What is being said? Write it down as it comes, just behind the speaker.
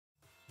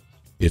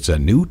It's a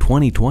new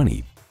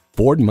 2020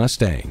 Ford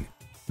Mustang.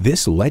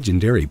 This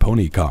legendary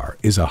pony car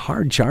is a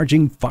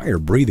hard-charging,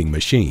 fire-breathing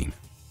machine.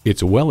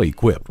 It's well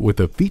equipped with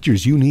the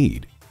features you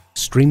need: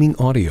 streaming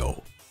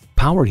audio,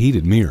 power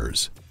heated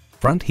mirrors,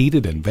 front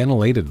heated and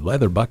ventilated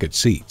leather bucket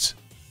seats,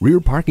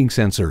 rear parking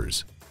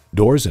sensors,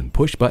 doors and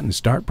push-button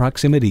start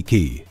proximity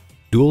key,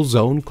 dual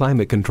zone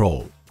climate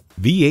control,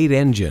 V8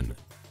 engine,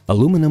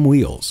 aluminum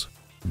wheels,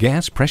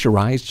 gas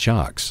pressurized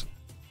shocks,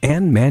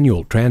 and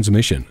manual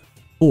transmission.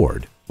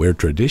 Ford, where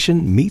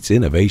tradition meets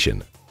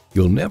innovation.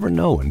 You'll never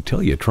know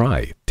until you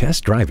try.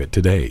 Test drive it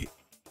today.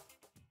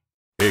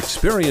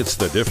 Experience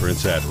the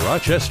difference at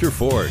Rochester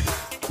Ford.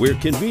 We're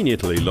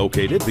conveniently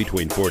located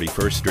between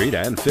 41st Street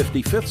and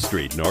 55th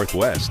Street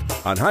Northwest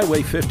on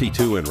Highway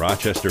 52 in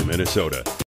Rochester, Minnesota.